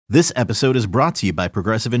This episode is brought to you by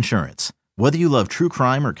Progressive Insurance. Whether you love true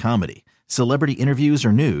crime or comedy, celebrity interviews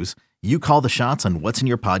or news, you call the shots on what's in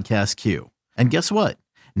your podcast queue. And guess what?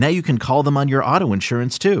 Now you can call them on your auto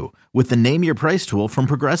insurance too with the Name Your Price tool from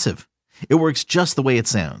Progressive. It works just the way it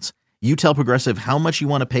sounds. You tell Progressive how much you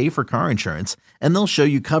want to pay for car insurance, and they'll show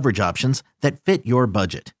you coverage options that fit your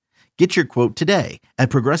budget. Get your quote today at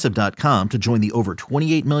Progressive.com to join the over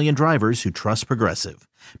 28 million drivers who trust Progressive.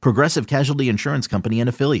 Progressive Casualty Insurance Company and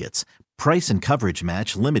Affiliates. Price and coverage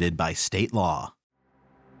match limited by state law.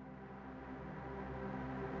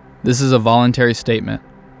 This is a voluntary statement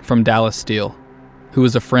from Dallas Steele, who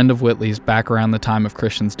was a friend of Whitley's back around the time of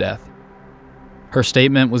Christian's death. Her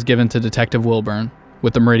statement was given to Detective Wilburn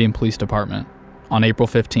with the Meridian Police Department on April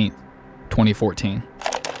 15, 2014.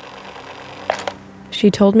 She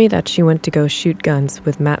told me that she went to go shoot guns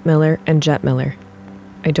with Matt Miller and Jet Miller.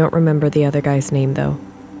 I don't remember the other guy's name, though.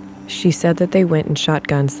 She said that they went and shot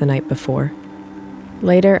guns the night before.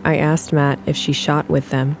 Later, I asked Matt if she shot with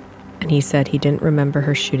them, and he said he didn't remember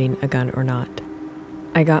her shooting a gun or not.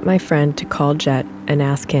 I got my friend to call Jet and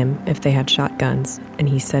ask him if they had shot guns, and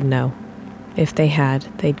he said no. If they had,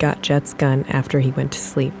 they'd got Jet's gun after he went to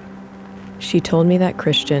sleep. She told me that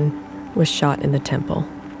Christian was shot in the temple.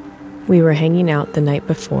 We were hanging out the night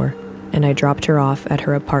before, and I dropped her off at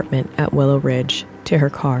her apartment at Willow Ridge to her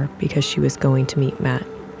car because she was going to meet Matt.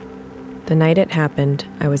 The night it happened,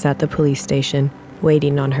 I was at the police station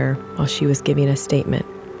waiting on her while she was giving a statement,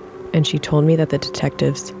 and she told me that the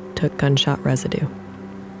detectives took gunshot residue.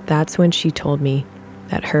 That's when she told me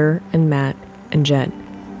that her and Matt and Jet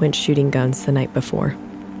went shooting guns the night before.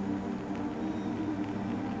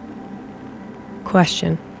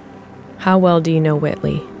 Question: how well do you know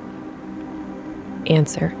Whitley?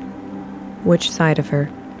 Answer: which side of her?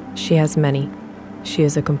 She has many. She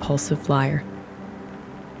is a compulsive liar.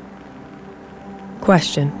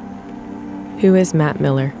 Question: who is Matt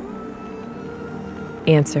Miller?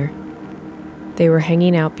 Answer: they were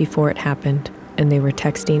hanging out before it happened, and they were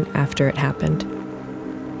texting after it happened.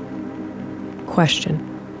 Question: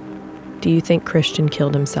 do you think Christian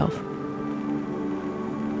killed himself?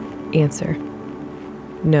 Answer: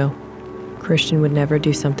 no. Christian would never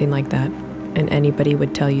do something like that, and anybody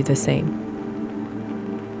would tell you the same.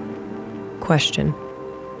 Question: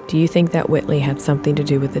 do you think that Whitley had something to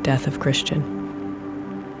do with the death of Christian?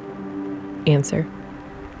 Answer: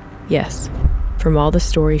 yes. From all the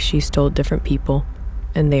stories she's told different people,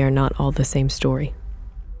 and they are not all the same story.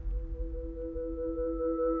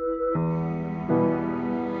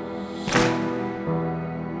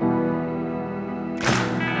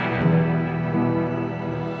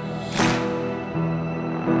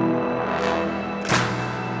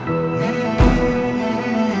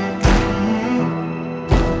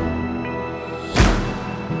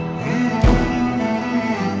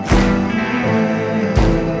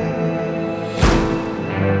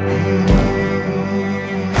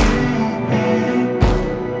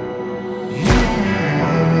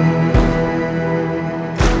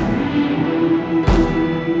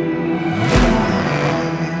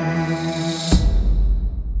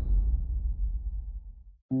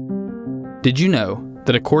 Did you know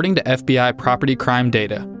that according to FBI property crime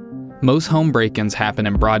data, most home break-ins happen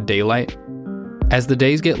in broad daylight? As the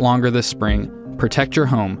days get longer this spring, protect your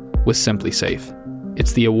home with Simply Safe.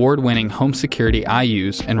 It's the award-winning home security I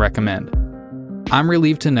use and recommend. I'm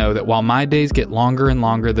relieved to know that while my days get longer and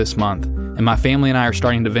longer this month, and my family and I are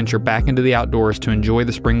starting to venture back into the outdoors to enjoy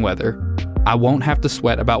the spring weather, I won't have to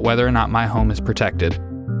sweat about whether or not my home is protected,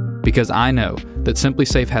 because I know that Simply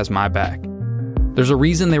Safe has my back. There's a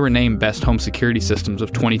reason they were named Best Home Security Systems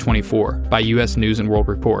of 2024 by U.S. News & World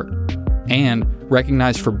Report, and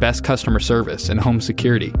recognized for Best Customer Service and Home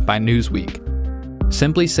Security by Newsweek.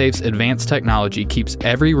 Simply Safe's advanced technology keeps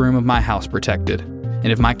every room of my house protected, and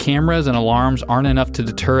if my cameras and alarms aren't enough to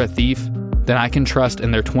deter a thief, then I can trust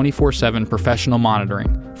in their 24/7 professional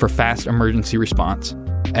monitoring for fast emergency response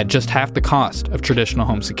at just half the cost of traditional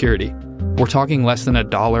home security. We're talking less than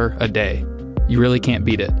 $1 a day. You really can't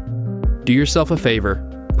beat it. Do yourself a favor,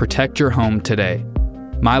 protect your home today.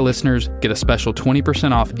 My listeners get a special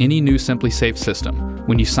 20% off any new Simply Safe system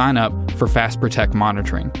when you sign up for Fast Protect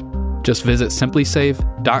monitoring. Just visit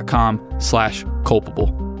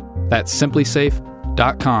simplysafe.com/culpable. That's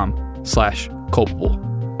simplysafe.com/culpable.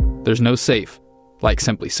 There's no safe like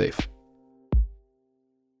Simply Safe.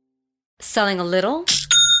 Selling a little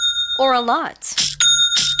or a lot?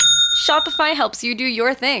 Shopify helps you do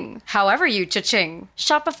your thing, however you cha-ching.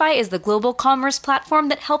 Shopify is the global commerce platform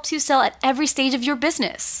that helps you sell at every stage of your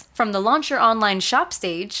business. From the launch your online shop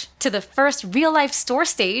stage, to the first real-life store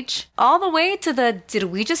stage, all the way to the did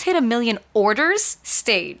we just hit 1 million orders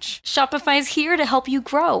stage. Shopify's here to help you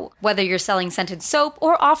grow. Whether you're selling scented soap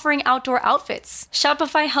or offering outdoor outfits,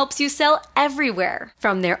 Shopify helps you sell everywhere.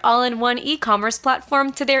 From their all-in-one e-commerce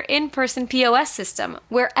platform to their in-person POS system,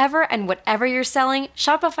 wherever and whatever you're selling,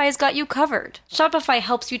 Shopify's got you covered. Shopify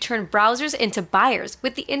helps you turn browsers into buyers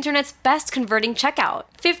with the internet's best converting checkout.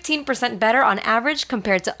 15% better on average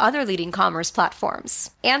compared to other leading commerce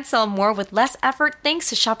platforms. And sell more with less effort thanks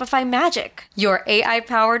to Shopify Magic, your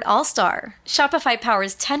AI-powered all-star. Shopify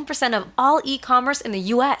powers 10% of all e-commerce in the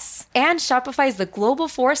US. And Shopify is the global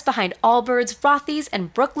force behind Allbirds, Rothy's,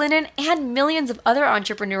 and Brooklinen, and millions of other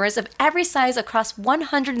entrepreneurs of every size across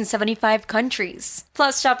 175 countries.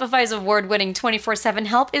 Plus, Shopify's award-winning 24/7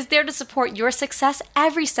 help is there to support your success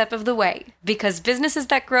every step of the way. Because businesses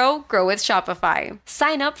that grow with Shopify.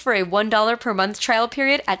 Sign up for a $1 per month trial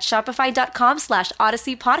period at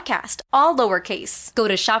shopify.com/Odyssey Podcast, all lowercase. Go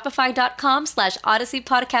to shopify.com/Odyssey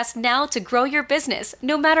Podcast now to grow your business,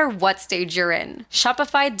 no matter what stage you're in.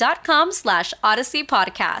 Shopify.com/Odyssey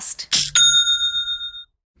Podcast.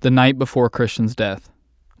 The night before Christian's death.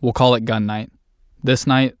 We'll call it gun night. This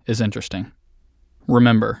night is interesting.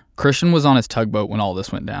 Remember, Christian was on his tugboat when all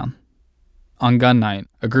this went down. On gun night,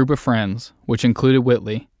 a group of friends, which included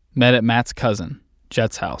Whitley, met at Matt's cousin,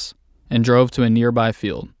 Jet's house, and drove to a nearby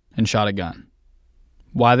field and shot a gun.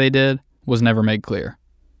 Why they did was never made clear.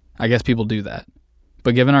 I guess people do that.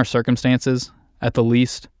 But given our circumstances, at the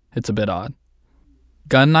least, it's a bit odd.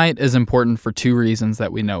 Gun night is important for 2 reasons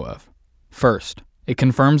that we know of. First, it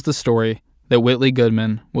confirms the story that Whitley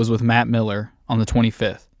Goodman was with Matt Miller on the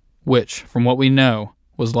 25th, which, from what we know,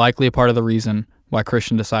 was likely a part of the reason why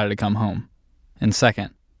Christian decided to come home. And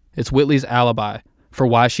second, it's Whitley's alibi for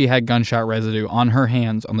why she had gunshot residue on her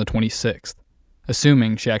hands on the 26th,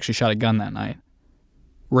 assuming she actually shot a gun that night.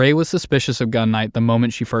 Ray was suspicious of gun night the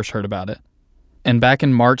moment she first heard about it. And back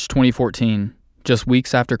in March 2014, just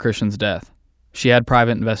weeks after Christian's death, she had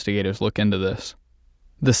private investigators look into this.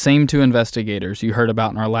 The same 2 investigators you heard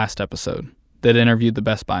about in our last episode that interviewed the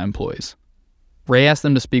Best Buy employees. Ray asked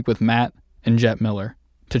them to speak with Matt and Jet Miller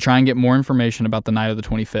to try and get more information about the night of the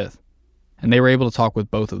 25th, and they were able to talk with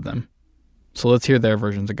both of them. So let's hear their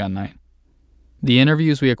versions of gun night. The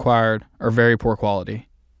interviews we acquired are very poor quality.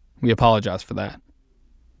 We apologize for that.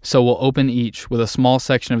 So we'll open each with a small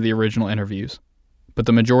section of the original interviews, but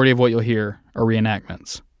the majority of what you'll hear are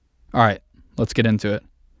reenactments. All right, let's get into it.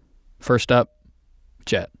 First up,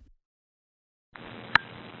 Jet.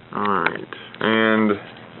 All right, and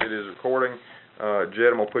it is recording. Jet,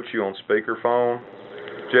 I'm going to put you on speakerphone.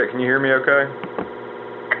 Jet, can you hear me okay?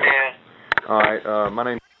 Yeah. All right, my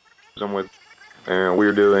name is I'm with, and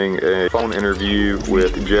we're doing a phone interview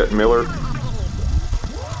with Jet Miller.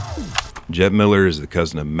 Jet Miller is the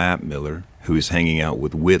cousin of Matt Miller, who is hanging out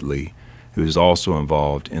with Whitley, who is also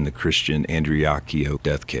involved in the Christian Andriacchio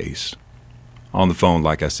death case. On the phone,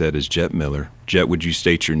 like I said, is Jet Miller. Jet, would you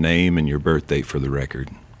state your name and your birth date for the record?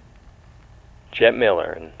 Jet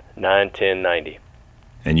Miller, 9/10/90.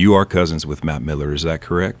 And you are cousins with Matt Miller, is that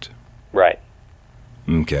correct? Right.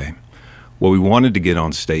 Okay. What we wanted to get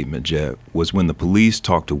on statement, Jet, was when the police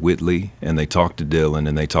talked to Whitley and they talked to Dylan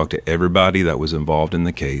and they talked to everybody that was involved in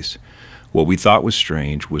the case, what we thought was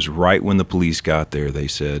strange was right when the police got there, they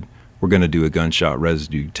said, "We're going to do a gunshot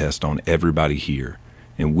residue test on everybody here."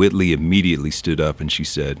 And Whitley immediately stood up and she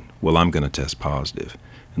said, "Well, I'm going to test positive."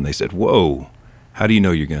 And they said, "Whoa, how do you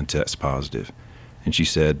know you're going to test positive?" And she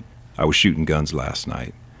said, "I was shooting guns last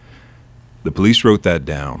night." The police wrote that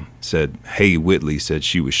down, said, "Hey, Whitley said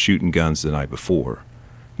she was shooting guns the night before."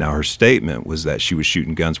 Now, her statement was that she was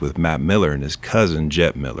shooting guns with Matt Miller and his cousin,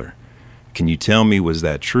 Jet Miller. Can you tell me, was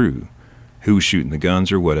that true? Who was shooting the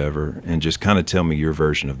guns or whatever? And just kind of tell me your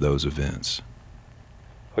version of those events.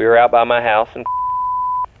 We were out by my house,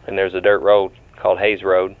 and there's a dirt road called Hayes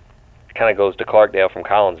Road. It kind of goes to Clarkdale from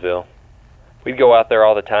Collinsville. We'd go out there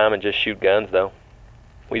all the time and just shoot guns, though.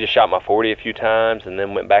 We just shot my 40 a few times and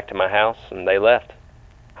then went back to my house, and they left.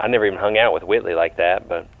 I never even hung out with Whitley like that,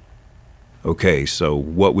 but... Okay, so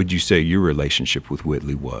what would you say your relationship with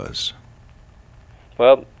Whitley was?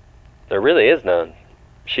 Well, there really is none.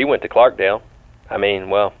 She went to Clarkdale. I mean,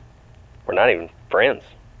 well, we're not even friends.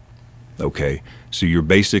 Okay, so you're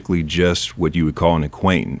basically just what you would call an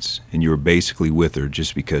acquaintance, and you were basically with her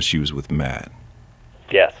just because she was with Matt.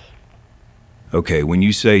 Yes. Okay, when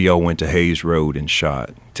you say y'all went to Hayes Road and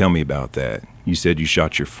shot, tell me about that. You said you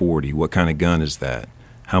shot your 40. What kind of gun is that?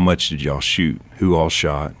 How much did y'all shoot? Who all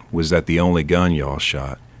shot? Was that the only gun y'all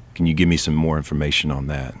shot? Can you give me some more information on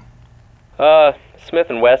that? Smith &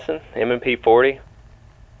 Wesson, M&P 40.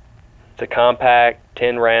 It's a compact,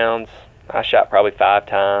 10 rounds. I shot probably 5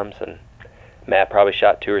 times, and Matt probably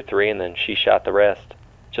shot 2 or 3, and then she shot the rest.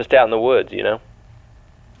 Just out in the woods, you know?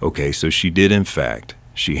 Okay, so she did in fact.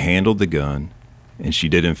 She handled the gun, and she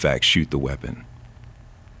did in fact shoot the weapon.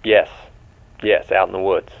 Yes, out in the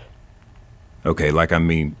woods. Okay,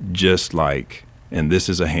 just like, and this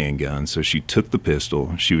is a handgun, so she took the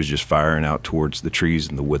pistol, she was just firing out towards the trees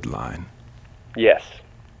in the wood line. Yes.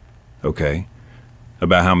 Okay.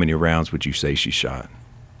 About how many rounds would you say she shot?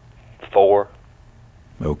 4.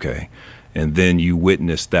 Okay. And then you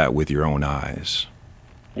witnessed that with your own eyes?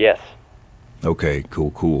 Yes. Okay,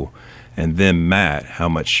 cool. And then Matt, how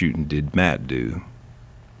much shooting did Matt do?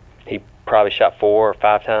 He probably shot 4 or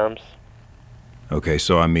 5 times. Okay,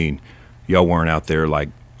 so y'all weren't out there like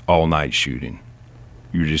all night shooting.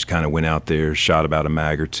 You just kind of went out there, shot about a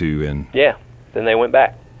mag or 2, and... Yeah, then they went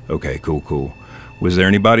back. Okay, cool. Was there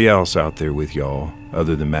anybody else out there with y'all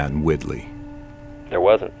other than Matt and Whitley? There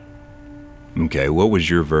wasn't. Okay, what was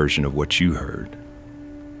your version of what you heard?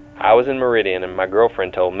 I was in Meridian, and my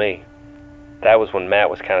girlfriend told me. That was when Matt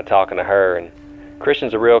was kind of talking to her, and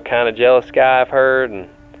Christian's a real kind of jealous guy, I've heard, and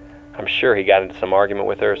I'm sure he got into some argument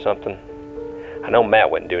with her or something. I know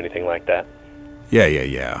Matt wouldn't do anything like that.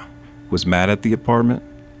 Yeah. Was Matt at the apartment?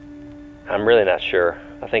 I'm really not sure.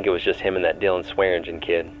 I think it was just him and that Dylan Swearingen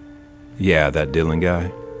kid. Yeah, that Dylan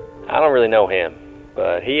guy? I don't really know him,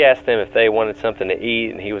 but he asked them if they wanted something to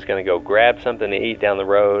eat, and he was going to go grab something to eat down the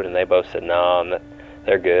road, and they both said, no,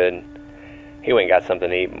 they're good. He went and got something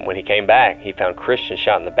to eat, and when he came back, he found Christian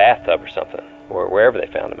shot in the bathtub or something, or wherever they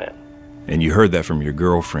found him at. And you heard that from your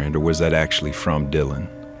girlfriend, or was that actually from Dylan?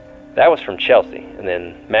 That was from Chelsea, and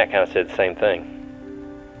then Matt kind of said the same thing.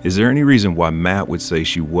 Is there any reason why Matt would say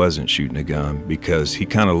she wasn't shooting a gun? Because he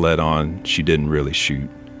kind of let on she didn't really shoot.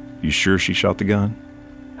 You sure she shot the gun?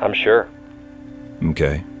 I'm sure.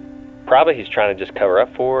 Okay. Probably he's trying to just cover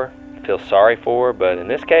up for her, feel sorry for her, but in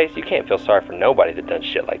this case, you can't feel sorry for nobody that done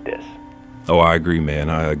shit like this. Oh, I agree, man.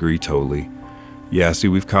 I agree totally. Yeah, see,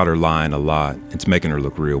 we've caught her lying a lot. It's making her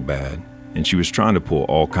look real bad. And she was trying to pull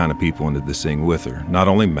all kind of people into this thing with her. Not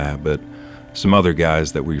only Matt, but some other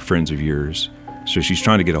guys that were friends of yours. So she's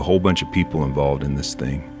trying to get a whole bunch of people involved in this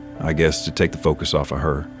thing, I guess, to take the focus off of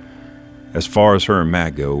her. As far as her and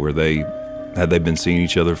Matt go, had they been seeing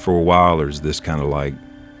each other for a while, or is this kind of like...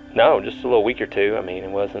 No, just a little week or 2. It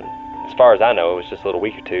wasn't... As far as I know, it was just a little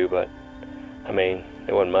week or 2, but... it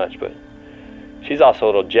wasn't much, but... She's also a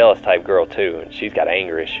little jealous type girl, too, and she's got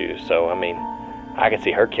anger issues, so, I could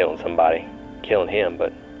see her killing somebody, killing him,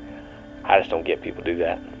 but I just don't get people do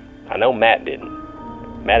that. I know Matt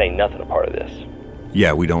didn't. Matt ain't nothing a part of this.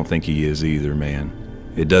 Yeah, we don't think he is either, man.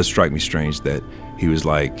 It does strike me strange that he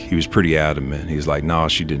was pretty adamant. He's like, nah,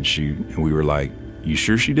 she didn't shoot. And we were like, you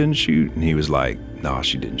sure she didn't shoot? And he was like, nah,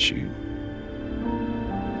 she didn't shoot.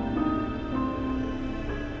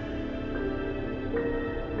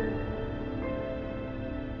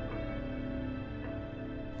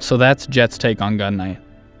 So that's Jet's take on gun night.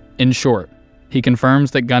 In short, he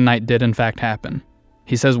confirms that gun night did in fact happen.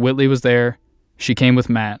 He says Whitley was there. She came with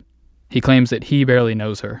Matt. He claims that he barely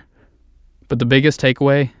knows her. But the biggest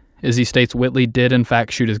takeaway is he states Whitley did in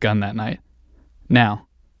fact shoot his gun that night. Now,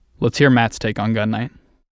 let's hear Matt's take on gun night.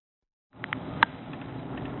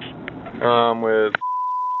 We're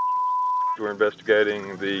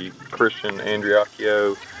investigating the Christian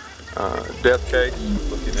Andriacchio death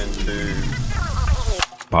case, looking into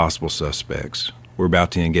possible suspects. We're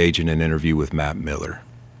about to engage in an interview with Matt Miller.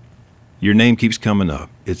 Your name keeps coming up.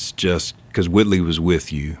 It's just because Whitley was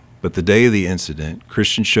with you. But the day of the incident,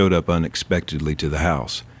 Christian showed up unexpectedly to the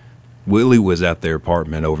house. Whitley was at their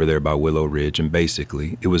apartment over there by Willow Ridge, and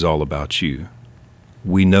basically, it was all about you.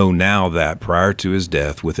 We know now that prior to his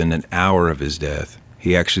death, within an hour of his death,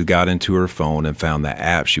 he actually got into her phone and found the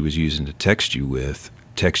app she was using to text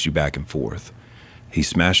you back and forth. He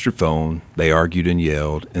smashed her phone, they argued and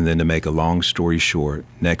yelled, and then to make a long story short,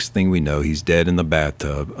 next thing we know, he's dead in the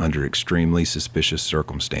bathtub under extremely suspicious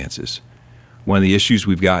circumstances. One of the issues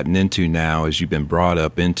we've gotten into now is you've been brought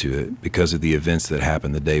up into it because of the events that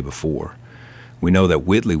happened the day before. We know that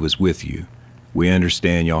Whitley was with you. We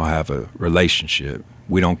understand y'all have a relationship.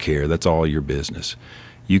 We don't care. That's all your business.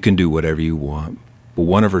 You can do whatever you want. But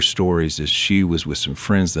one of her stories is she was with some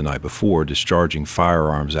friends the night before discharging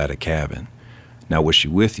firearms at a cabin. Now, was she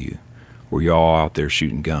with you? Were you all out there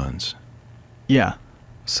shooting guns? Yeah.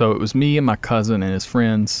 So it was me and my cousin and his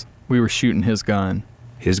friends. We were shooting his gun.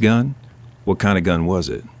 His gun? What kind of gun was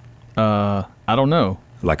it? I don't know.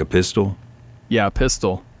 Like a pistol? Yeah, a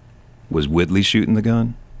pistol. Was Whitley shooting the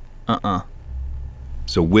gun?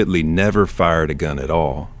 So Whitley never fired a gun at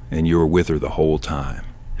all, and you were with her the whole time.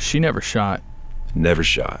 She never shot. Never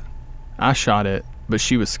shot. I shot it, but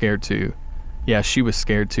she was scared too. Yeah, she was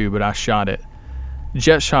scared too, but I shot it.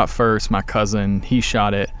 Jet shot first, my cousin, he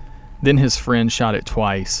shot it. Then his friend shot it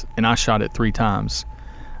twice, and I shot it 3 times.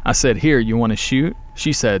 I said, "Here, you want to shoot?"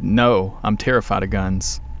 She said, "No, I'm terrified of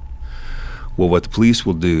guns." Well, what the police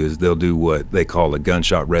will do is they'll do what they call a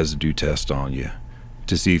gunshot residue test on you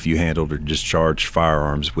to see if you handled or discharged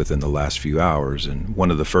firearms within the last few hours. And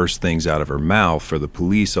one of the first things out of her mouth for the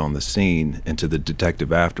police on the scene and to the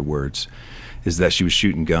detective afterwards is that she was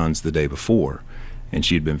shooting guns the day before, and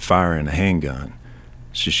she had been firing a handgun.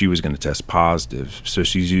 So she was going to test positive. So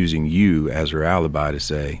she's using you as her alibi to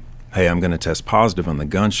say, "Hey, I'm going to test positive on the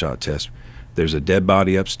gunshot test. There's a dead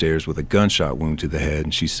body upstairs with a gunshot wound to the head."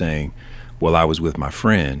 And she's saying, "Well, I was with my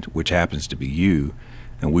friend, which happens to be you,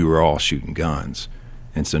 and we were all shooting guns.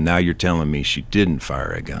 And so now you're telling me she didn't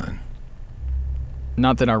fire a gun."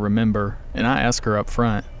 Not that I remember, and I asked her up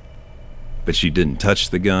front. But she didn't touch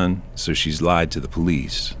the gun, so she's lied to the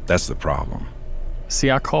police. That's the problem.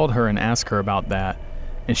 See, I called her and asked her about that,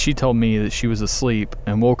 and she told me that she was asleep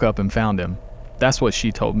and woke up and found him. That's what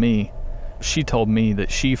she told me. She told me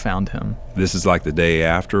that she found him. This is like the day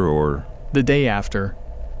after, or? The day after.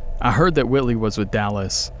 I heard that Whitley was with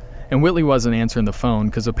Dallas, and Whitley wasn't answering the phone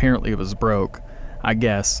because apparently it was broke, I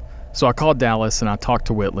guess. So I called Dallas and I talked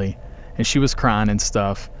to Whitley, and she was crying and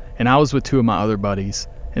stuff, and I was with 2 of my other buddies,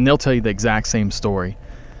 and they'll tell you the exact same story.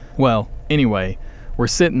 Well, anyway, we're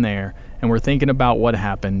sitting there, and we're thinking about what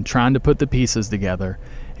happened, trying to put the pieces together,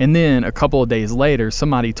 and then a couple of days later,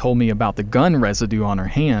 somebody told me about the gun residue on her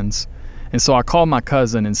hands, and so I called my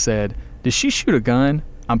cousin and said, "Did she shoot a gun?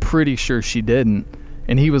 I'm pretty sure she didn't."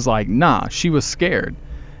 And he was like, "Nah, she was scared."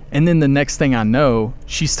 And then the next thing I know,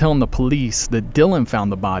 she's telling the police that Dylan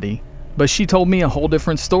found the body, but she told me a whole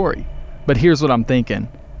different story. But here's what I'm thinking.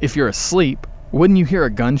 If you're asleep, wouldn't you hear a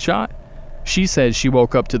gunshot? She said she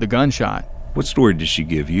woke up to the gunshot. What story did she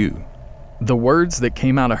give you? The words that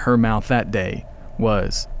came out of her mouth that day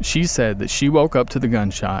was, she said that she woke up to the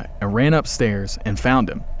gunshot and ran upstairs and found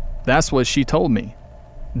him. That's what she told me.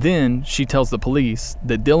 Then she tells the police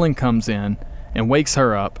that Dylan comes in and wakes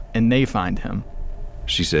her up and they find him.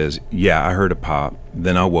 She says, "Yeah, I heard a pop,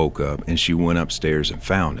 then I woke up and she went upstairs and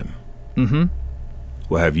found him." Mm-hmm.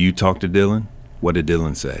 Well, have you talked to Dylan? What did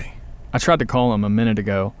Dylan say? I tried to call him a minute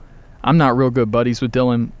ago. I'm not real good buddies with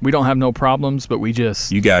Dylan. We don't have no problems, but we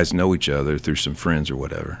just... You guys know each other through some friends or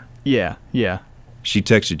whatever. Yeah. She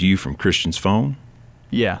texted you from Christian's phone?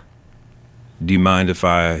 Yeah. Do you mind if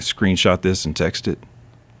I screenshot this and text it?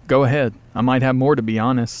 Go ahead. I might have more, to be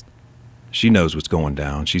honest. She knows what's going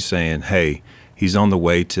down. She's saying, "Hey, he's on the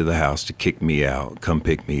way to the house to kick me out. Come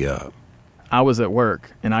pick me up." I was at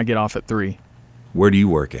work, and I get off at 3. Where do you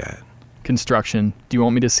work at? Construction. Do you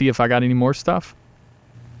want me to see if I got any more stuff?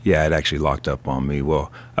 Yeah, it actually locked up on me.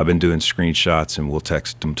 Well, I've been doing screenshots and we'll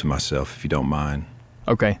text them to myself if you don't mind.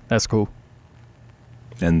 Okay, that's cool.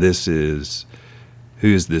 And this is... Who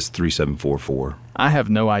is this 3744? I have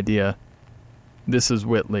no idea. This is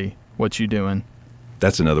Whitley. What you doing?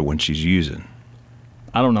 That's another one she's using.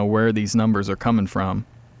 I don't know where these numbers are coming from.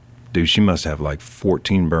 Dude, she must have like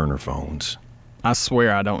 14 burner phones. I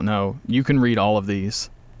swear I don't know. You can read all of these.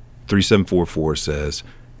 3744 says,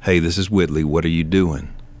 "Hey, this is Whitley. What are you doing?"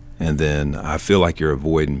 And then, "I feel like you're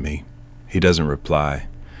avoiding me." He doesn't reply.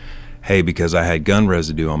 "Hey, because I had gun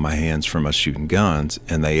residue on my hands from us shooting guns,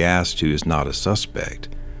 and they asked who is not a suspect.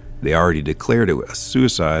 They already declared it a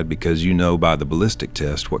suicide because you know by the ballistic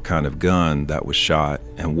test what kind of gun that was shot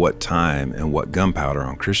and what time and what gunpowder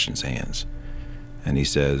on Christian's hands." And he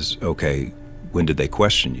says, "Okay, when did they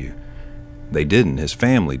question you?" "They didn't. His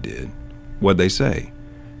family did." "What'd they say?"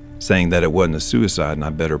 "Saying that it wasn't a suicide and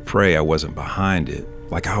I better pray I wasn't behind it.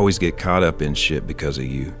 Like I always get caught up in shit because of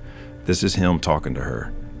you." This is him talking to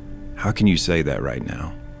her. "How can you say that right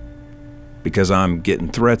now?" "Because I'm getting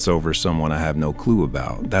threats over someone I have no clue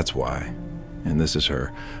about. That's why." And this is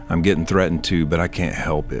her. "I'm getting threatened too, but I can't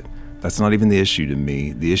help it. That's not even the issue to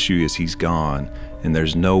me. The issue is he's gone, and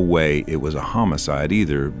there's no way it was a homicide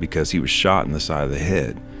either because he was shot in the side of the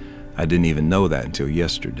head. I didn't even know that until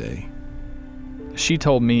yesterday." She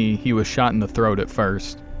told me he was shot in the throat at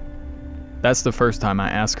first. That's the first time I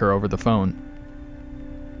asked her over the phone.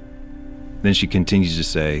 Then she continues to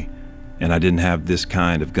say, "And I didn't have this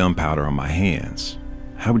kind of gunpowder on my hands."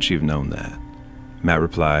 How would she have known that? Matt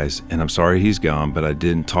replies, "And I'm sorry he's gone, but I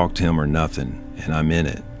didn't talk to him or nothing, and I'm in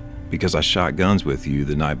it. Because I shot guns with you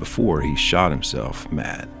the night before he shot himself,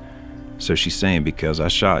 Matt." So she's saying because I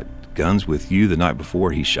shot guns with you the night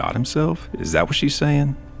before he shot himself? Is that what she's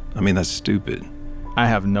saying? I mean, that's stupid. I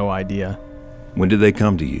have no idea. When did they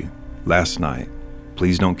come to you? Last night.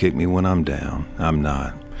 Please don't kick me when I'm down. I'm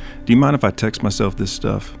not. Do you mind if I text myself this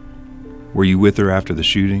stuff? Were you with her after the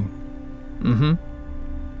shooting? Mm-hmm.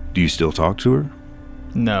 Do you still talk to her?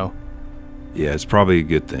 No. Yeah, it's probably a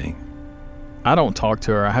good thing. I don't talk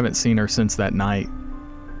to her. I haven't seen her since that night.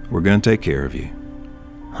 We're gonna take care of you.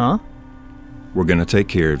 Huh? We're gonna take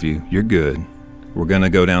care of you. You're good. We're gonna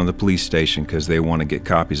go down to the police station because they want to get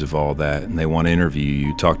copies of all that, and they want to interview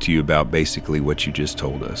you, talk to you about basically what you just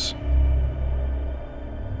told us.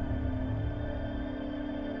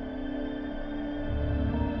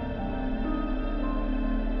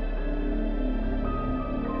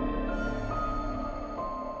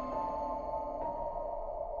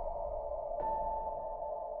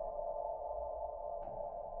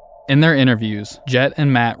 In their interviews, Jet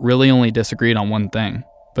and Matt really only disagreed on one thing,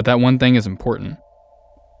 but that one thing is important.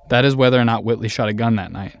 That is whether or not Whitley shot a gun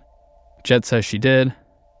that night. Jet says she did,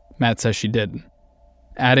 Matt says she didn't,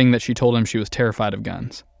 adding that she told him she was terrified of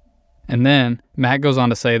guns. And then, Matt goes on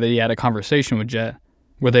to say that he had a conversation with Jet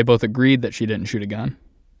where they both agreed that she didn't shoot a gun.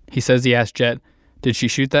 He says he asked Jet, "Did she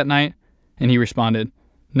shoot that night?" And he responded,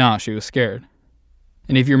 "Nah, she was scared."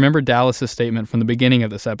 And if you remember Dallas's statement from the beginning of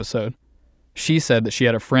this episode, she said that she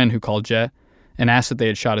had a friend who called Jet and asked if they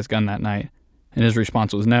had shot his gun that night, and his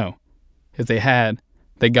response was no. If they had,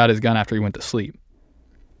 they got his gun after he went to sleep.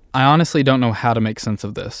 I honestly don't know how to make sense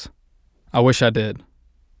of this. I wish I did.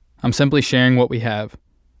 I'm simply sharing what we have,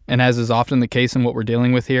 and as is often the case in what we're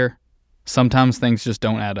dealing with here, sometimes things just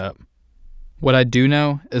don't add up. What I do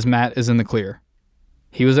know is Matt is in the clear.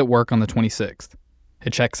 He was at work on the 26th.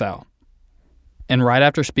 It checks out. And right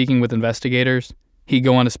after speaking with investigators, he'd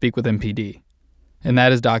go on to speak with MPD, and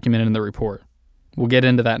that is documented in the report. We'll get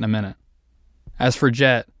into that in a minute. As for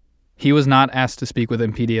Jet, he was not asked to speak with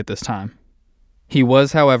MPD at this time. He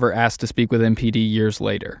was, however, asked to speak with MPD years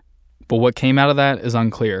later, but what came out of that is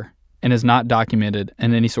unclear and is not documented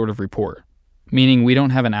in any sort of report, meaning we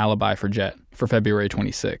don't have an alibi for Jet for February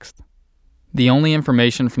 26th. The only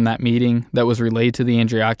information from that meeting that was relayed to the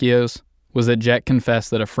Andriacchios was that Jet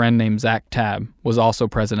confessed that a friend named Zach Tabb was also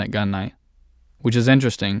present at gun night. Which is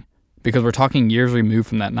interesting, because we're talking years removed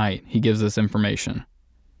from that night he gives this information.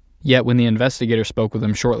 Yet when the investigator spoke with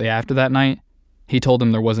him shortly after that night, he told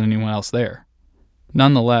him there wasn't anyone else there.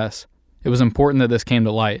 Nonetheless, it was important that this came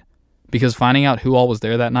to light, because finding out who all was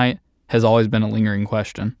there that night has always been a lingering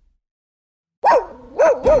question.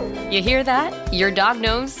 You hear that? Your dog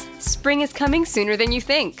knows. Spring is coming sooner than you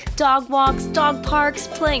think. Dog walks, dog parks,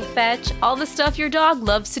 playing fetch, all the stuff your dog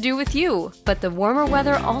loves to do with you. But the warmer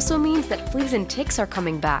weather also means that fleas and ticks are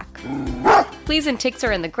coming back. Fleas and ticks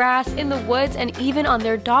are in the grass, in the woods, and even on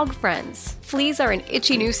their dog friends. Fleas are an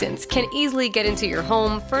itchy nuisance, can easily get into your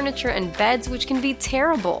home, furniture, and beds, which can be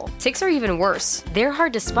terrible. Ticks are even worse. They're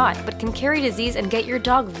hard to spot, but can carry disease and get your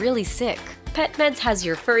dog really sick. PetMeds has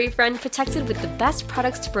your furry friend protected with the best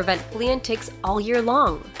products to prevent flea and ticks all year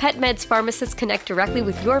long. PetMeds pharmacists connect directly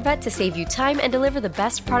with your vet to save you time and deliver the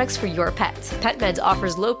best products for your pet. PetMeds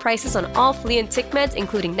offers low prices on all flea and tick meds,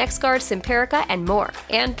 including NexGard, Simparica, and more.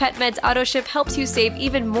 And PetMeds AutoShip helps you save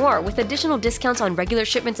even more with additional discounts on regular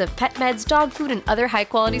shipments of pet meds, dog food, and other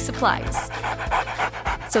high-quality supplies.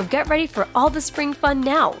 So get ready for all the spring fun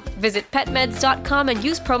now. Visit PetMeds.com and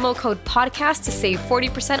use promo code PODCAST to save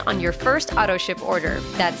 40% on your first AutoShip order.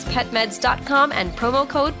 That's PetMeds.com and promo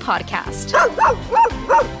code PODCAST.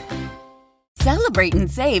 Celebrate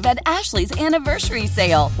and save at Ashley's Anniversary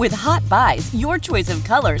Sale. With Hot Buys, your choice of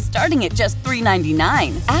colors starting at just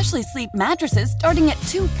 $3.99. Ashley Sleep mattresses starting at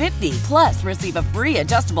 $2.50. Plus, receive a free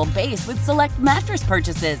adjustable base with select mattress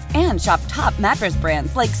purchases. And shop top mattress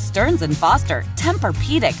brands like Stearns & Foster,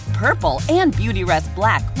 Tempur-Pedic, Purple, and Beautyrest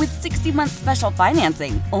Black with 60-month special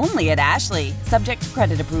financing. Only at Ashley. Subject to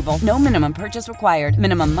credit approval. No minimum purchase required.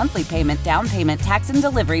 Minimum monthly payment, down payment, tax, and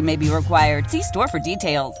delivery may be required. See store for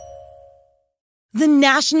details. The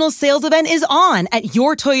national sales event is on at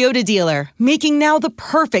your Toyota dealer, making now the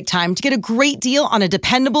perfect time to get a great deal on a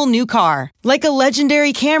dependable new car. Like a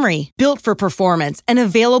legendary Camry, built for performance and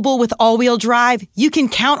available with all-wheel drive, you can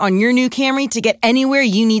count on your new Camry to get anywhere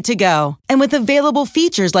you need to go. And with available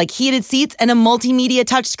features like heated seats and a multimedia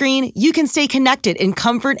touchscreen, you can stay connected in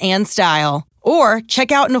comfort and style. Or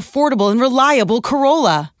check out an affordable and reliable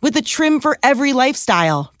Corolla with a trim for every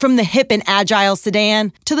lifestyle. From the hip and agile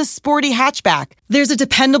sedan to the sporty hatchback, there's a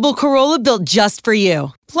dependable Corolla built just for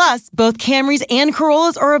you. Plus, both Camrys and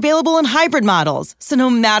Corollas are available in hybrid models, so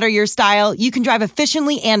no matter your style, you can drive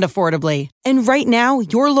efficiently and affordably. And right now,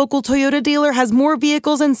 your local Toyota dealer has more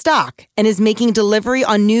vehicles in stock and is making delivery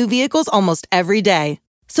on new vehicles almost every day.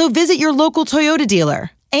 So visit your local Toyota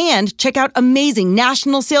dealer. And check out amazing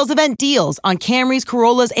national sales event deals on Camrys,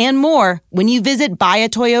 Corollas, and more when you visit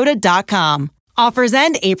buyatoyota.com. Offers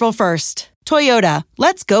end April 1st. Toyota,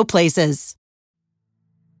 let's go places.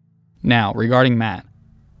 Now, regarding Matt.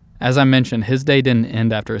 As I mentioned, his day didn't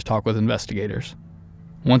end after his talk with investigators.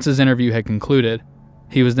 Once his interview had concluded,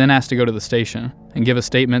 he was then asked to go to the station and give a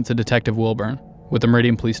statement to Detective Wilburn with the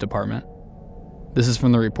Meridian Police Department. This is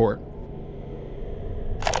from the report.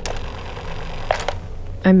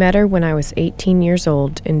 I met her when I was 18 years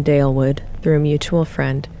old in Dalewood through a mutual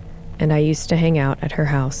friend, and I used to hang out at her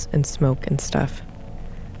house and smoke and stuff.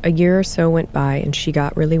 A year or so went by and she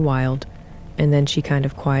got really wild, and then she kind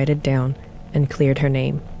of quieted down and cleared her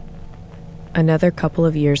name. Another couple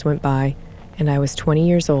of years went by, and I was 20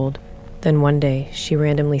 years old. Then one day, she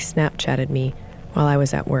randomly Snapchatted me while I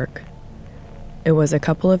was at work. It was a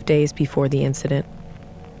couple of days before the incident.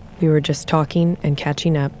 We were just talking and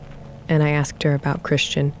catching up, and I asked her about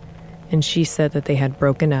Christian, and she said that they had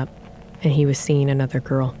broken up and he was seeing another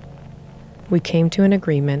girl. We came to an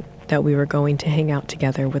agreement that we were going to hang out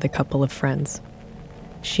together with a couple of friends.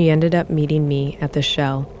 She ended up meeting me at the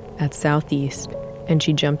Shell at Southeast, and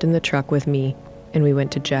she jumped in the truck with me, and we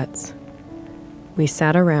went to Jet's. We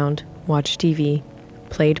sat around, watched TV,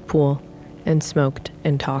 played pool, and smoked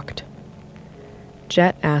and talked.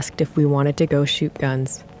 Jet asked if we wanted to go shoot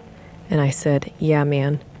guns, and I said, yeah,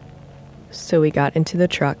 man. So we got into the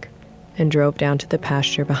truck and drove down to the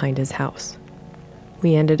pasture behind his house.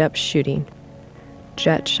 We ended up shooting.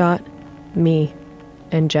 Jet shot, me,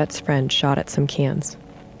 and Jet's friend shot at some cans.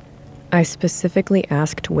 I specifically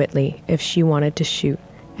asked Whitley if she wanted to shoot,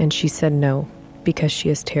 and she said no, because she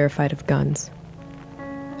is terrified of guns.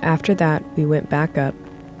 After that, we went back up,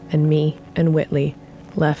 and me and Whitley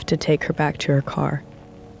left to take her back to her car.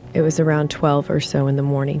 It was around 12 or so in the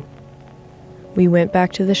morning. We went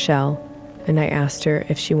back to the Shell, and I asked her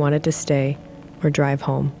if she wanted to stay or drive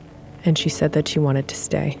home, and she said that she wanted to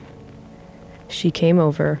stay. She came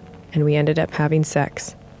over, and we ended up having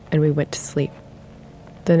sex, and we went to sleep.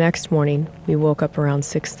 The next morning, we woke up around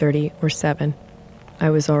 6:30 or 7. I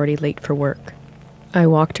was already late for work. I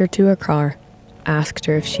walked her to her car, asked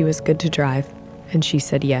her if she was good to drive, and she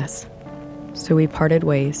said yes. So we parted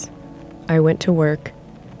ways. I went to work,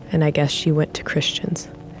 and I guess she went to Christian's.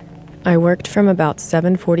 I worked from about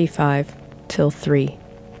 7:45 till 3.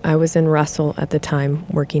 I was in Russell at the time,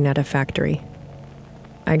 working at a factory.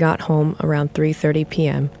 I got home around 3:30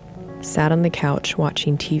 p.m., sat on the couch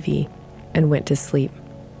watching TV, and went to sleep.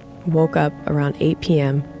 Woke up around 8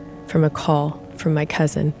 p.m. from a call from my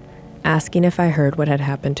cousin asking if I heard what had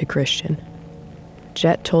happened to Christian.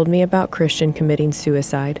 Jet told me about Christian committing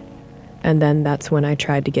suicide, and then that's when I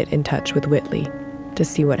tried to get in touch with Whitley to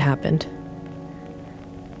see what happened.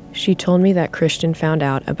 She told me that Christian found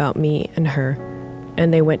out about me and her,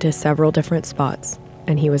 and they went to several different spots,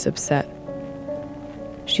 and he was upset.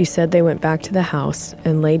 She said they went back to the house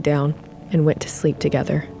and laid down and went to sleep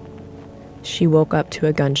together. She woke up to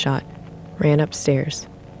a gunshot, ran upstairs,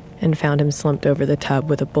 and found him slumped over the tub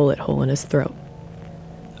with a bullet hole in his throat.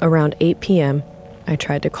 Around 8 p.m., I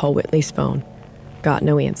tried to call Whitley's phone, got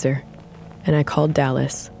no answer, and I called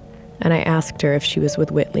Dallas, and I asked her if she was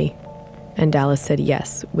with Whitley, and Dallas said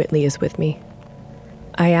yes, Whitley is with me.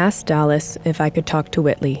 I asked Dallas if I could talk to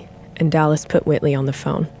Whitley, and Dallas put Whitley on the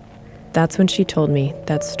phone. That's when she told me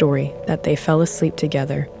that story, that they fell asleep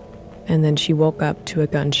together, and then she woke up to a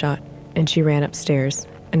gunshot, and she ran upstairs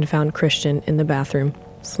and found Christian in the bathroom,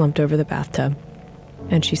 slumped over the bathtub,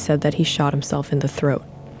 and she said that he shot himself in the throat.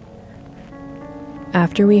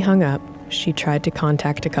 After we hung up, she tried to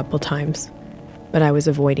contact a couple times, but I was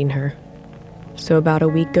avoiding her. So about a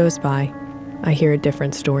week goes by, I hear a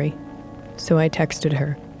different story. So I texted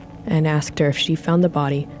her and asked her if she found the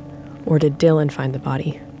body or did Dylan find the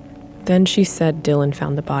body. Then she said Dylan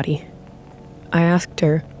found the body. I asked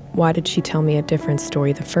her why did she tell me a different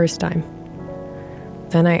story the first time.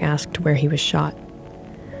 Then I asked where he was shot.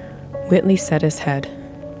 Whitley said his head.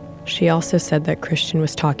 She also said that Christian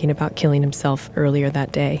was talking about killing himself earlier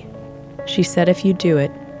that day. She said if you do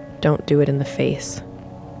it, don't do it in the face.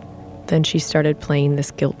 Then she started playing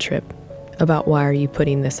this guilt trip about why are you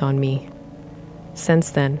putting this on me.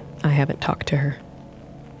 Since then, I haven't talked to her.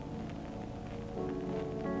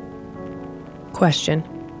 Question: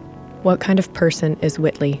 what kind of person is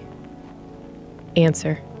Whitley?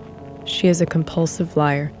 Answer: she is a compulsive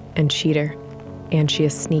liar and cheater, and she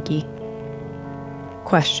is sneaky.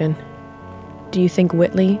 Question: do you think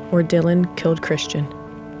Whitley or Dylan killed Christian?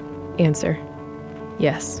 Answer: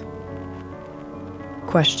 yes.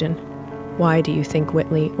 Question: why do you think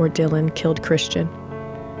Whitley or Dylan killed Christian?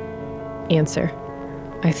 Answer: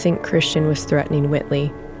 I think Christian was threatening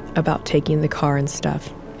Whitley about taking the car and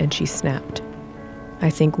stuff, and she snapped.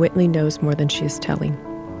 I think Whitley knows more than she is telling.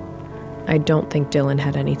 I don't think Dylan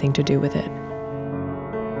had anything to do with it.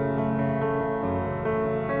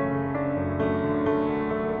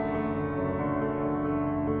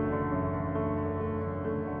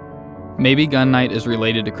 Maybe gun night is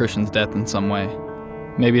related to Christian's death in some way.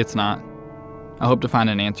 Maybe it's not. I hope to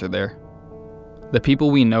find an answer there. The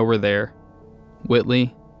people we know were there: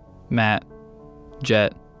 Whitley, Matt,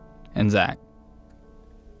 Jet, and Zach.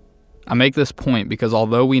 I make this point because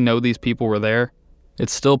although we know these people were there,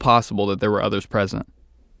 it's still possible that there were others present.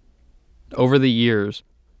 Over the years,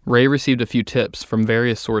 Ray received a few tips from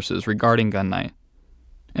various sources regarding gun night,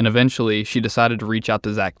 and eventually she decided to reach out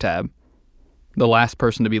to Zach Tabb, the last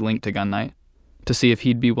person to be linked to gun night, to see if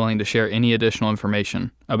he'd be willing to share any additional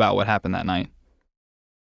information about what happened that night.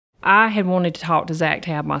 I had wanted to talk to Zach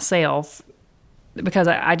Tabb myself because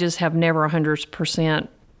I just have never 100%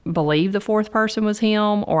 believed the fourth person was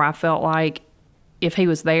him, or I felt like if he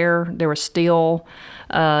was there, there was still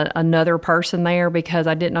another person there, because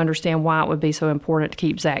I didn't understand why it would be so important to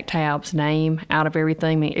keep Zach Tabb's name out of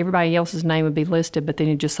everything. I mean, everybody else's name would be listed, but then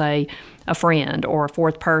it'd just say a friend or a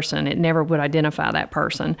fourth person. It never would identify that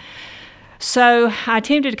person. So I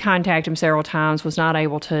attempted to contact him several times, was not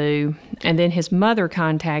able to, and then his mother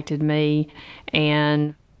contacted me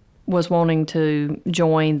and was wanting to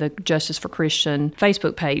join the Justice for Christian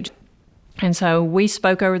Facebook page. And so we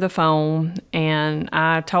spoke over the phone, and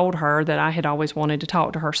I told her that I had always wanted to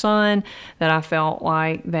talk to her son, that I felt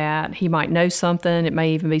like that he might know something. It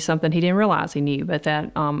may even be something he didn't realize he knew, but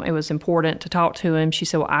that it was important to talk to him. She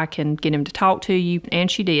said, well, I can get him to talk to you, and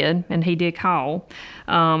she did, and he did call.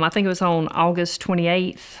 I think it was on August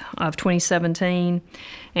 28th of 2017.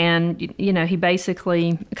 And, you know, he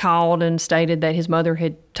basically called and stated that his mother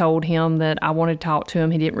had told him that I wanted to talk to him.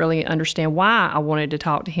 He didn't really understand why I wanted to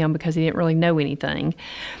talk to him because he didn't really know anything.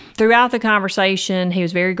 Throughout the conversation, he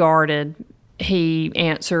was very guarded. He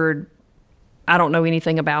answered, I don't know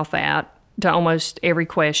anything about that, to almost every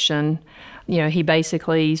question. You know, he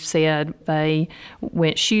basically said they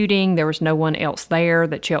went shooting. There was no one else there,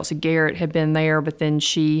 that Chelsea Garrett had been there, but then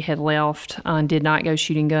she had left and did not go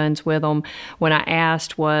shooting guns with them. When I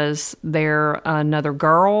asked, was there another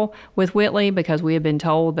girl with Whitley, because we had been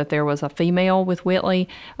told that there was a female with Whitley,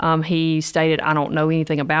 he stated, I don't know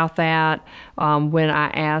anything about that. When I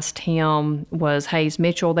asked him, was Hayes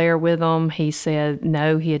Mitchell there with him, he said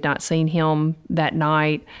no, he had not seen him that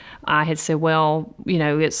night. I had said, well, you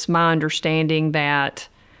know, it's my understanding that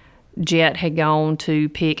Jet had gone to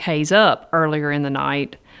pick Hayes up earlier in the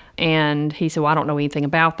night. And he said, well, I don't know anything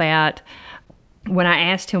about that. When I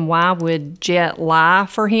asked him why would Jet lie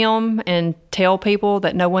for him and tell people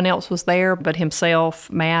that no one else was there but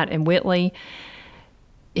himself, Matt, and Whitley,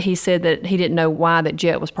 he said that he didn't know why that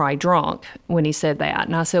Jet was probably drunk when he said that.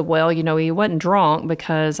 And I said, well, you know, he wasn't drunk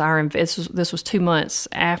because this was 2 months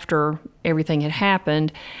after everything had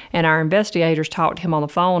happened, and our investigators talked to him on the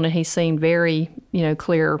phone, and he seemed very, you know,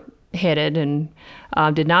 clear-headed and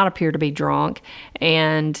did not appear to be drunk.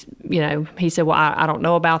 And, you know, he said, well, I don't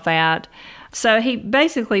know about that. So he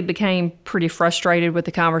basically became pretty frustrated with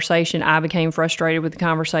the conversation. I became frustrated with the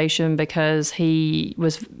conversation because he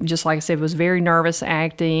was, just like I said, was very nervous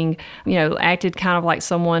acting, you know, acted kind of like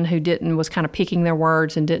someone who was kind of picking their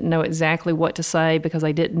words and didn't know exactly what to say because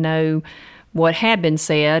they didn't know what had been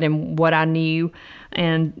said and what I knew,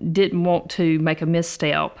 and didn't want to make a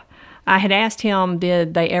misstep. I had asked him,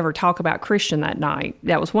 did they ever talk about Christian that night?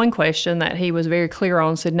 That was one question that he was very clear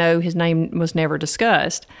on, said no, his name was never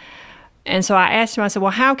discussed. And so I asked him, I said,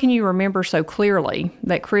 well, how can you remember so clearly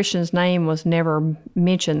that Christian's name was never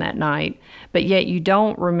mentioned that night, but yet you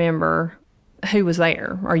don't remember who was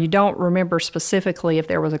there, or you don't remember specifically if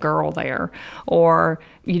there was a girl there, or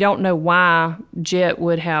you don't know why Jet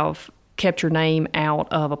would have kept your name out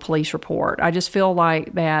of a police report? I just feel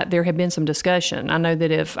like that there had been some discussion. I know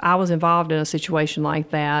that if I was involved in a situation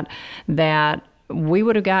like that we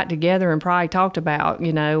would have got together and probably talked about,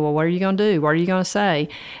 you know, well, what are you going to do? What are you going to say?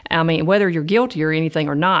 I mean, whether you're guilty or anything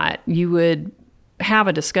or not, you would have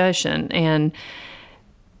a discussion. And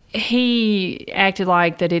he acted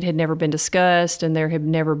like that it had never been discussed and there had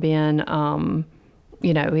never been,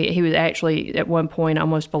 you know, he was actually at one point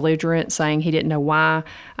almost belligerent, saying he didn't know why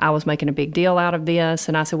I was making a big deal out of this.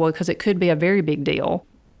 And I said, well, because it could be a very big deal.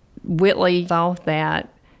 Whitley thought that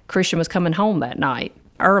Christian was coming home that night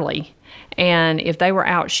early. And if they were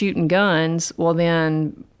out shooting guns, well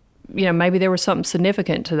then, maybe there was something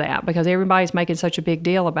significant to that, because everybody's making such a big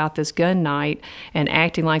deal about this gun night and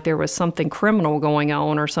acting like there was something criminal going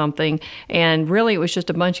on or something. And really, it was just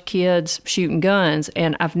a bunch of kids shooting guns.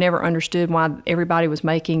 And I've never understood why everybody was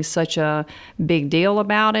making such a big deal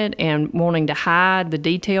about it and wanting to hide the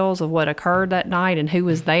details of what occurred that night and who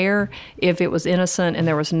was there, if it was innocent and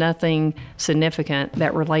there was nothing significant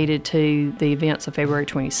that related to the events of February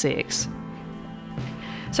 26th.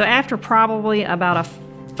 So after probably about a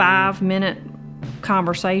 5-minute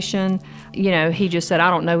conversation, he just said, "I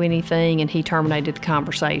don't know anything," and he terminated the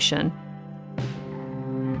conversation.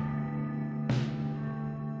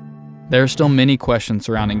 There are still many questions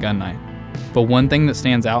surrounding gun night, but one thing that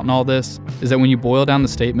stands out in all this is that when you boil down the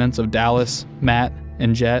statements of Dallas, Matt,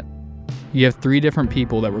 and Jet, you have 3 different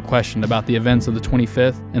people that were questioned about the events of the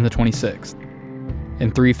 25th and the 26th,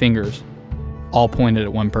 and 3 fingers, all pointed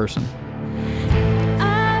at one person.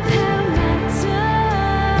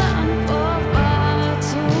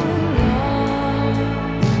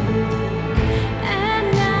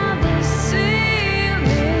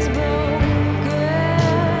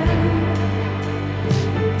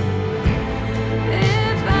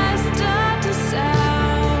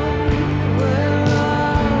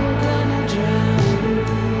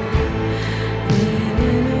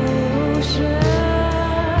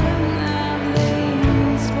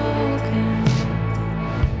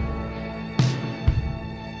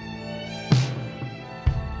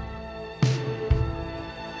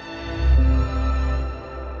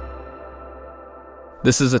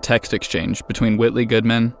 This is a text exchange between Whitley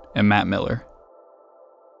Goodman and Matt Miller.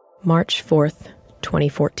 March 4th,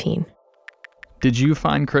 2014. Did you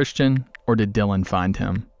find Christian, or did Dylan find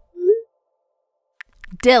him?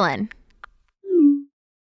 Dylan.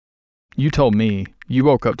 You told me you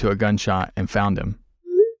woke up to a gunshot and found him.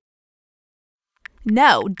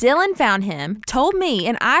 No, Dylan found him, told me,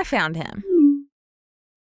 and I found him.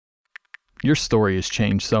 Your story has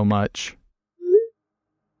changed so much.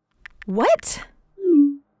 What?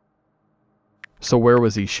 So where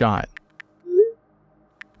was he shot?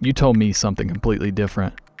 You told me something completely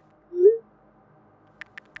different.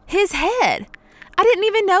 His head. I didn't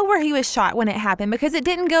even know where he was shot when it happened because it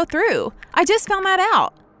didn't go through. I just found that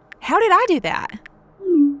out. How did I do that?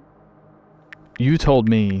 You told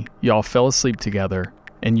me y'all fell asleep together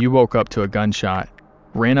and you woke up to a gunshot,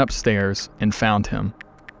 ran upstairs, and found him.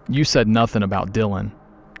 You said nothing about Dylan.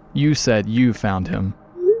 You said you found him.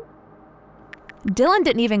 Dylan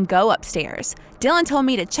didn't even go upstairs. Dylan told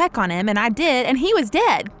me to check on him, and I did, and he was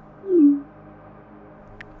dead.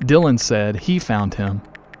 Dylan said he found him,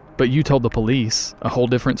 but you told the police a whole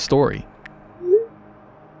different story.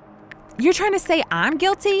 You're trying to say I'm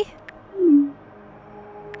guilty?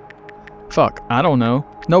 Fuck, I don't know.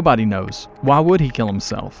 Nobody knows. Why would he kill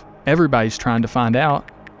himself? Everybody's trying to find out.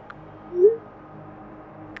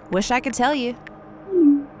 Wish I could tell you.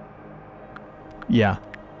 Yeah.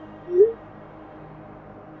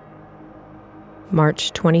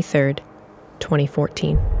 March 23rd,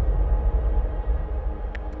 2014.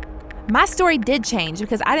 My story did change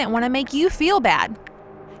because I didn't want to make you feel bad.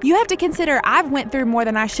 You have to consider I've went through more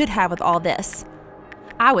than I should have with all this.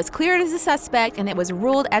 I was cleared as a suspect and it was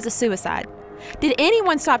ruled as a suicide. Did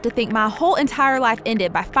anyone stop to think my whole entire life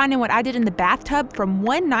ended by finding what I did in the bathtub from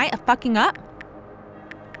one night of fucking up?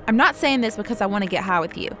 I'm not saying this because I want to get high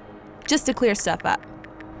with you, just to clear stuff up.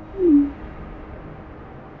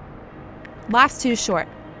 Life's too short.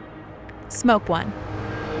 Smoke one.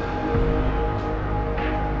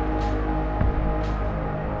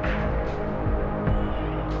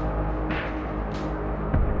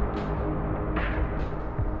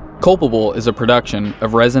 Culpable is a production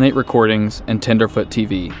of Resonate Recordings and Tenderfoot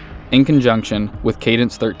TV, in conjunction with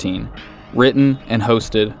Cadence 13, written and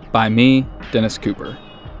hosted by me, Dennis Cooper.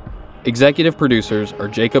 Executive producers are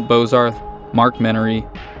Jacob Bozarth, Mark Menery,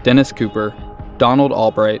 Dennis Cooper, Donald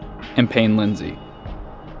Albright, and Payne Lindsay.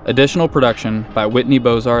 Additional production by Whitney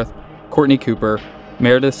Bozarth, Courtney Cooper,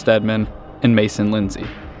 Meredith Stedman, and Mason Lindsay.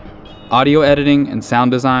 Audio editing and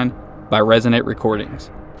sound design by Resonate Recordings.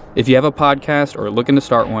 If you have a podcast or are looking to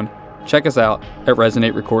start one, check us out at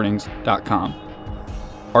resonaterecordings.com.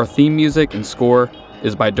 Our theme music and score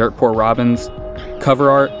is by Dirt Poor Robbins, cover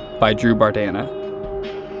art by Drew Bardana.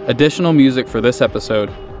 Additional music for this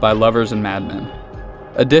episode by Lovers and Madmen.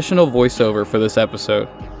 Additional voiceover for this episode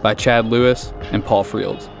by Chad Lewis and Paul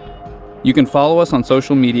Frields. You can follow us on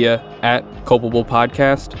social media at Culpable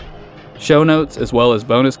Podcast. Show notes as well as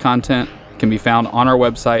bonus content can be found on our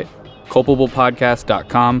website,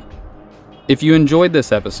 culpablepodcast.com. If you enjoyed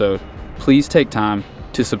this episode, please take time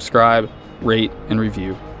to subscribe, rate, and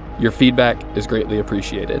review. Your feedback is greatly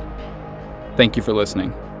appreciated. Thank you for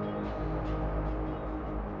listening.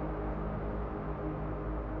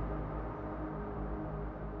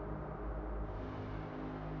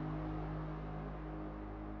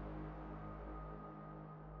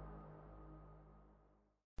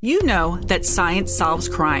 You know that science solves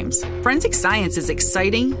crimes. Forensic science is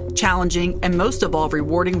exciting, challenging, and most of all,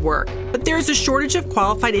 rewarding work. But there is a shortage of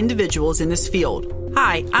qualified individuals in this field.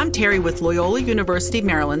 Hi, I'm Terry with Loyola University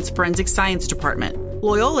Maryland's Forensic Science Department.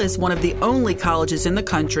 Loyola is one of the only colleges in the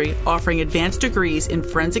country offering advanced degrees in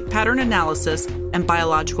forensic pattern analysis and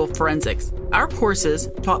biological forensics. Our courses,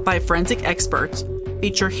 taught by forensic experts,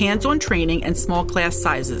 feature hands-on training and small class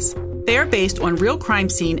sizes. They are based on real crime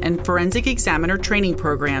scene and forensic examiner training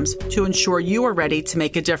programs to ensure you are ready to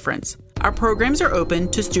make a difference. Our programs are open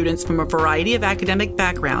to students from a variety of academic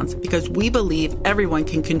backgrounds because we believe everyone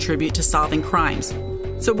can contribute to solving crimes.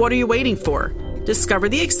 So what are you waiting for? Discover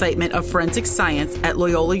the excitement of forensic science at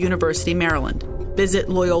Loyola University, Maryland. Visit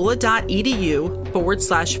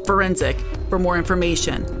loyola.edu/forensic for more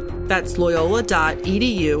information. That's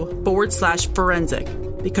loyola.edu/forensic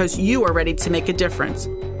because you are ready to make a difference.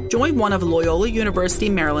 Join one of Loyola University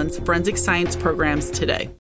Maryland's forensic science programs today.